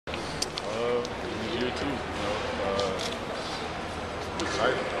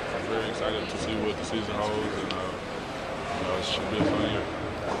season holds, and it should be a fun year.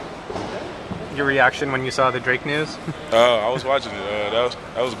 Your reaction when you saw the Drake news? I was watching it.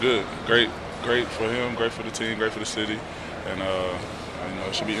 That was good. Great for him, great for the team, great for the city, and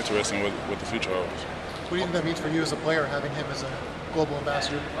it should be interesting what the future holds. What do you think that means for you as a player, having him as a global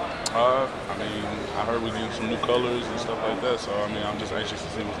ambassador? I heard we're getting some new colors and stuff like that, so I'm just anxious to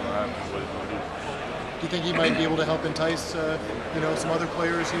see what's going to happen, what he's going to do. Do you think he might be able to help entice, some other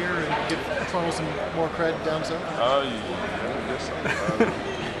players here and give Toronto some more cred down south? Yeah, I guess so.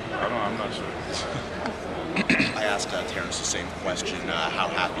 I'm not sure. I asked Terrence the same question, how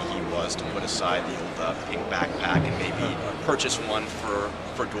happy he was to put aside the old pink backpack and maybe purchase one for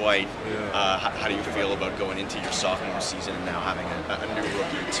Dwight. Yeah. How do you feel about going into your sophomore season and now having a new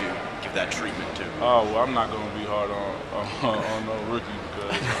rookie to give that treatment to? Oh, well, I'm not going to be hard on no rookie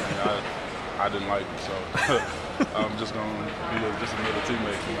because I didn't like him, so I'm just going to be just another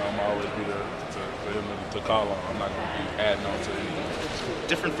teammate. I'm always be there for him to call on. I'm not going to be adding on to anything.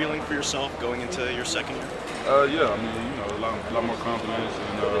 Different feeling for yourself going into your second year? Yeah, a lot more confidence,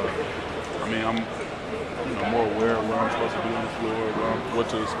 and I'm more aware of where I'm supposed to be on the floor, what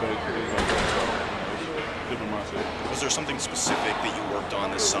to expect, things like that. So, different mindset. Was there something specific that you worked on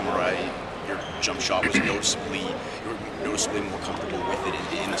this summer? Your jump shot was noticeably more comfortable with it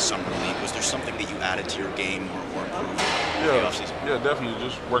in the summer league. Was there something that you added to your game or improved in the offseason? Yeah, definitely.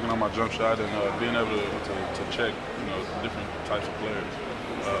 Just working on my jump shot and being able to check, different types of players,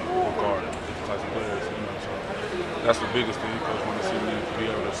 or guard different types of players. So that's the biggest thing. Coach want to see me be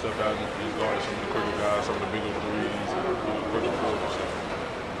able to step out and guard some of the quicker guys, some of the bigger threes, quicker fours. So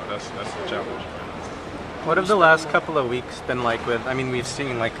that's the challenge. What have the last couple of weeks been like we've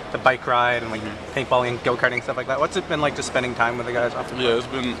seen like the bike ride and like paintballing, go-karting, stuff like that. What's it been like just spending time with the guys off the court? Yeah, it's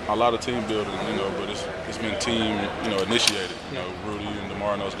been a lot of team building, but it's been team, initiated. Rudy and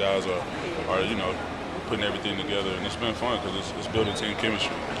DeMar and those guys are putting everything together, and it's been fun because it's building team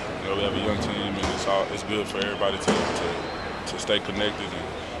chemistry. We have a young team, and it's good for everybody to stay connected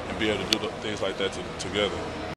and be able to do things like that together.